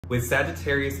With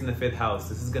Sagittarius in the 5th house,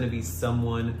 this is going to be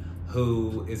someone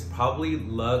who is probably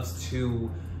loves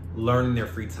to learn in their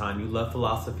free time. You love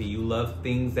philosophy. You love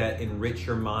things that enrich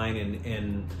your mind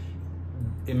and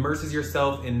immerses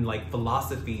yourself in like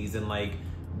philosophies and like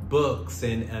books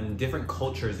and different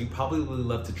cultures. You probably really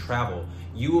love to travel.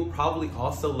 You will probably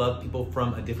also love people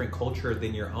from a different culture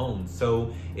than your own.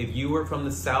 So if you are from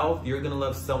the South, you're gonna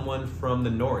love someone from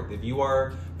the North. If you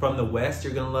are from the West,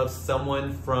 you're gonna love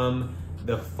someone from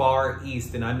the Far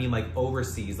East, and I mean like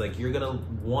overseas. Like you're gonna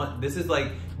want, this is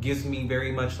like, gives me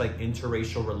very much like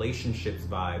interracial relationships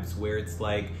vibes, where it's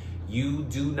like you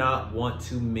do not want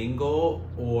to mingle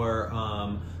or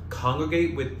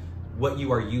congregate with what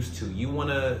you are used to. You want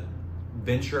to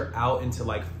venture out into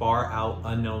like far out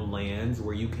unknown lands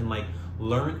where you can like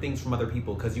learn things from other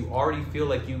people, because you already feel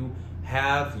like you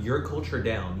have your culture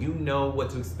down. You know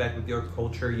what to expect with your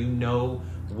culture. You know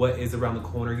what is around the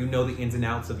corner. You know the ins and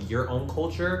outs of your own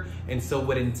culture. And so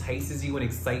what entices you and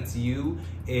excites you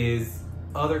is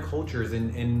other cultures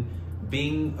and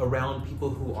being around people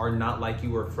who are not like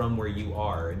you or from where you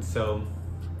are. And so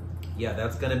yeah,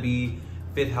 that's gonna be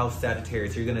 5th house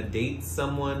Sagittarius. You're gonna date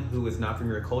someone who is not from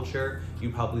your culture. You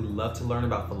probably love to learn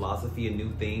about philosophy and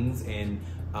new things and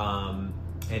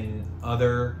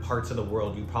other parts of the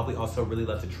world. You probably also really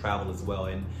love to travel as well.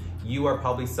 And you are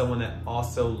probably someone that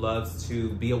also loves to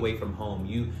be away from home.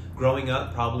 You, growing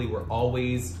up, probably were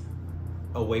always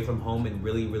away from home and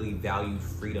really, really valued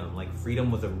freedom. Like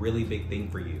freedom was a really big thing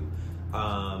for you.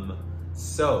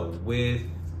 So with,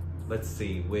 let's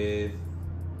see, with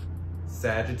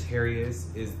Sagittarius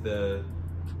is the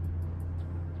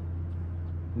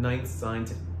 9th sign.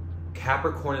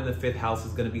 Capricorn in the 5th house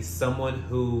is going to be someone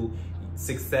who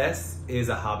success is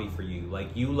a hobby for you.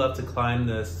 Like you love to climb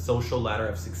the social ladder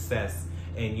of success,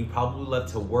 and you probably love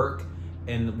to work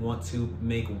and want to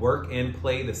make work and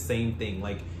play the same thing.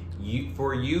 Like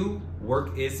for you,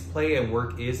 work is play and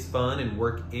work is fun and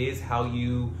work is how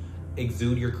you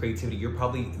exude your creativity. You're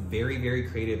probably very, very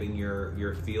creative in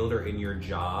your field or in your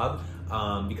job,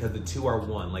 because the two are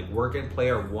one. Like work and play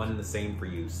are one and the same for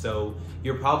you. So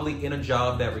you're probably in a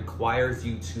job that requires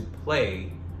you to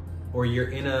play, or you're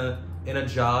in a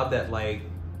job that, like,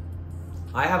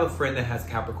 I have a friend that has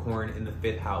Capricorn in the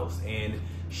 5th house, and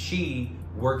she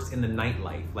works in the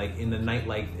nightlife, like in the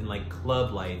nightlife and like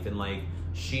club life, and like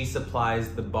she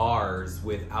supplies the bars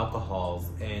with alcohols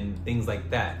and things like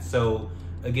that. So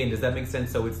again, does that make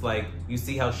sense? So it's like, you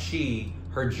see how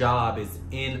her job is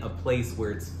in a place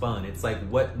where it's fun. It's like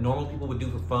what normal people would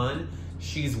do for fun.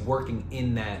 She's working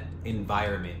in that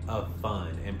environment of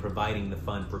fun and providing the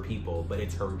fun for people, but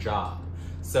it's her job.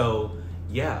 So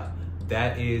yeah,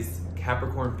 that is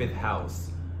Capricorn 5th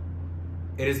house.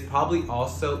 It is probably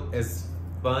also, as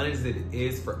fun as it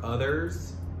is for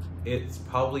others, it's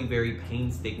probably very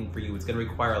painstaking for you. It's gonna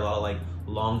require a lot of like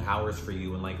long hours for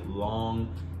you and like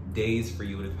long days for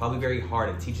you, and it's probably very hard.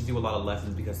 It teaches you a lot of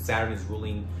lessons because Saturn is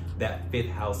ruling that 5th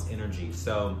house energy.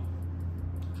 So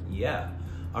yeah,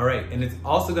 all right. And it's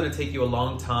also going to take you a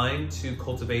long time to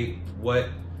cultivate what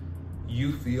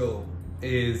you feel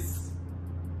is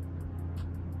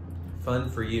fun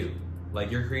for you.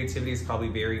 Like your creativity is probably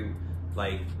very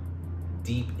like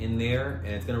deep in there,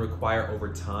 and it's going to require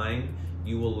over time.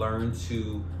 You will learn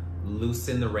to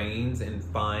loosen the reins and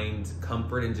find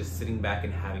comfort in just sitting back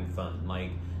and having fun. Like,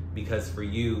 because for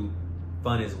you,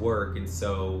 fun is work. And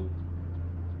so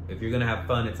if you're gonna have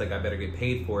fun, it's like, I better get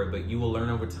paid for it. But you will learn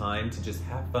over time to just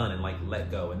have fun and like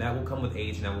let go. And that will come with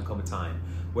age, and that will come with time.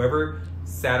 Wherever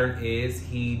Saturn is,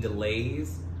 he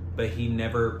delays, but he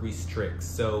never restricts.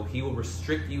 So he will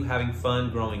restrict you having fun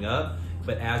growing up,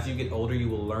 but as you get older, you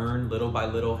will learn little by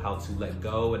little how to let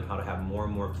go and how to have more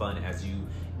and more fun as you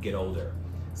get older.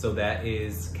 So that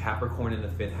is Capricorn in the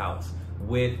 5th house.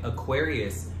 With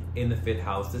Aquarius in the 5th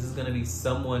house, this is going to be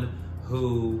someone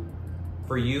who,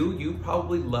 for you, you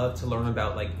probably love to learn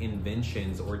about like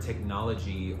inventions or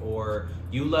technology, or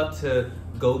you love to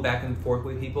go back and forth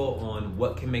with people on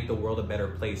what can make the world a better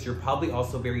place. You're probably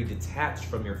also very detached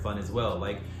from your fun as well.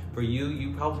 Like for you,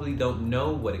 you probably don't know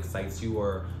what excites you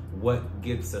or what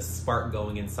gets a spark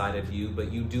going inside of you,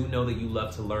 but you do know that you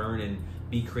love to learn and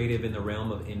be creative in the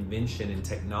realm of invention and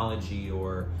technology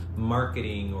or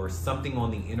marketing or something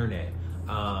on the internet.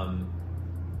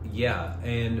 Yeah,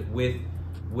 and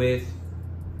with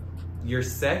your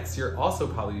sex, you're also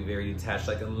probably very detached.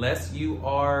 Like unless you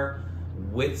are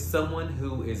with someone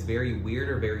who is very weird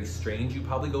or very strange, you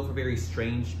probably go for very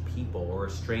strange people or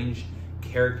strange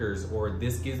characters, or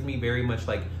this gives me very much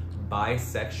like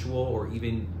bisexual or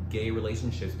even gay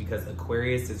relationships, because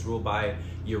Aquarius is ruled by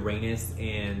Uranus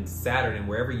and Saturn, and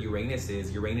wherever Uranus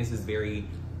is very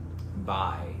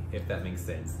bi, if that makes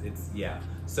sense. It's, yeah.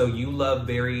 So you love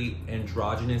very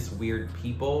androgynous, weird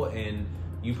people, and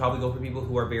you probably go for people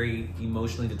who are very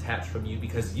emotionally detached from you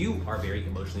because you are very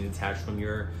emotionally detached from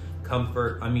your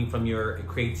comfort, from your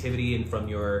creativity and from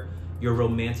your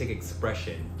romantic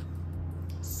expression.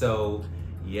 So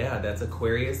yeah, that's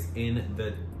Aquarius in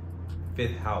the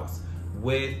 5th house.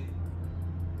 With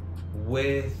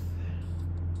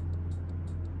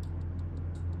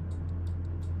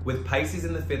Pisces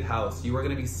in the 5th house, you are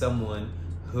going to be someone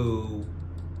who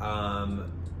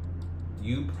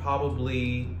you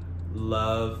probably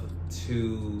love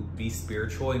to be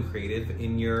spiritual and creative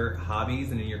in your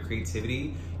hobbies and in your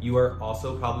creativity. You are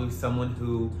also probably someone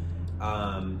who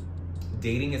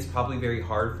dating is probably very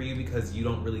hard for you because you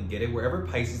don't really get it. Wherever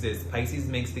Pisces is, Pisces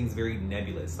makes things very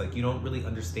nebulous. Like, you don't really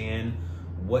understand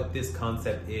what this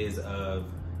concept is of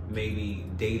maybe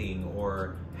dating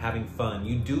or having fun.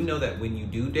 You do know that when you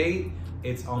do date,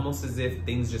 it's almost as if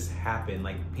things just happen.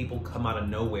 Like, people come out of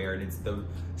nowhere, and it's the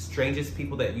strangest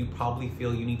people that you probably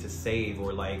feel you need to save,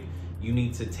 or like you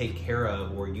need to take care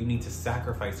of, or you need to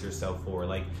sacrifice yourself for.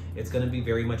 Like, it's gonna be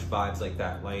very much vibes like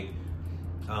that. Like,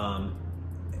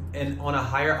 and on a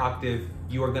higher octave,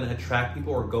 you are gonna attract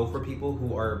people or go for people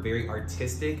who are very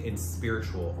artistic and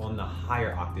spiritual on the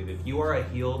higher octave. If you are a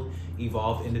healed,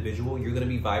 evolved individual, you're gonna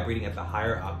be vibrating at the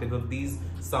higher octave of these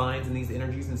signs and these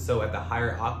energies. And so at the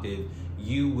higher octave,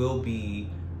 you will be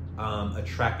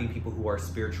attracting people who are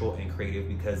spiritual and creative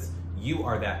because you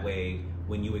are that way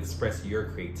when you express your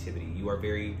creativity. You are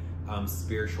very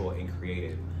spiritual and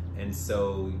creative. And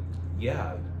so,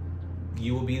 yeah,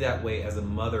 you will be that way as a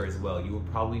mother as well. You will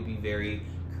probably be very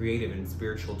creative and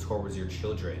spiritual towards your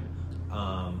children,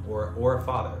 or a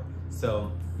father.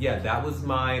 So yeah, that was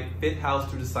my 5th house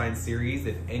through the sign series.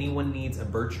 If anyone needs a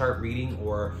birth chart reading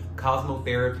or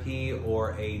cosmotherapy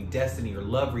or a destiny or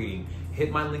love reading,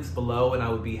 hit my links below and I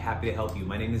would be happy to help you.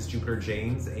 My name is Jupiter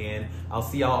James, and I'll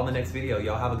see y'all on the next video.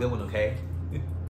 Y'all have a good one, okay?